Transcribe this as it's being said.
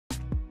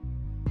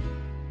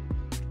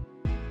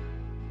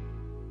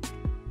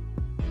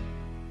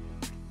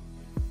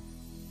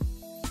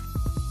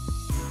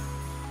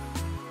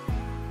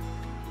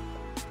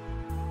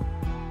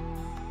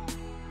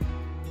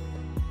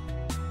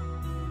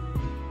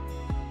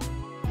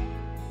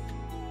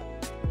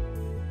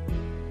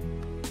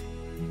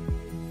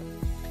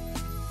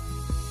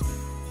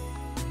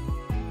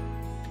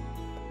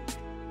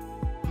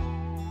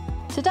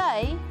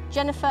Today,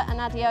 Jennifer and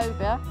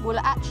Adioba will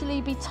actually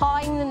be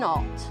tying the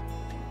knot.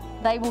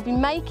 They will be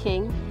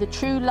making the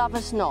true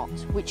lover's knot,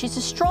 which is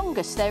the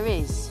strongest there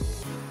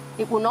is.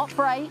 It will not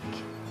break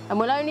and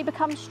will only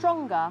become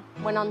stronger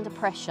when under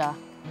pressure.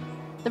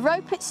 The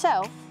rope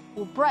itself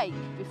will break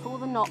before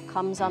the knot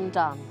comes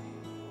undone.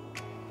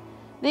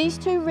 These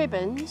two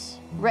ribbons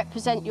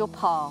represent your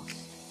past,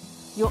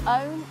 your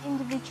own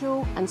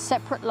individual and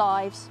separate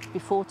lives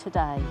before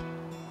today.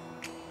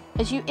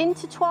 As you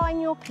intertwine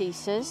your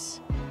pieces,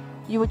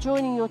 you are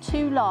joining your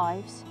two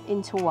lives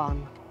into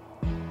one,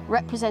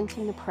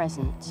 representing the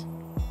present.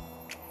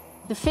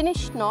 The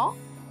finished knot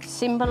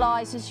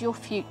symbolises your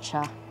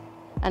future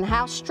and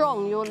how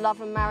strong your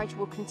love and marriage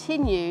will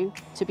continue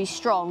to be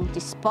strong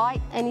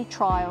despite any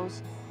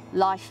trials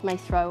life may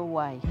throw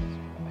away.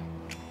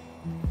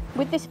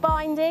 With this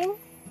binding,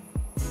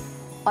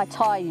 I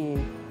tie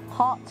you,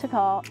 heart to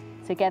heart,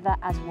 together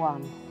as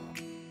one.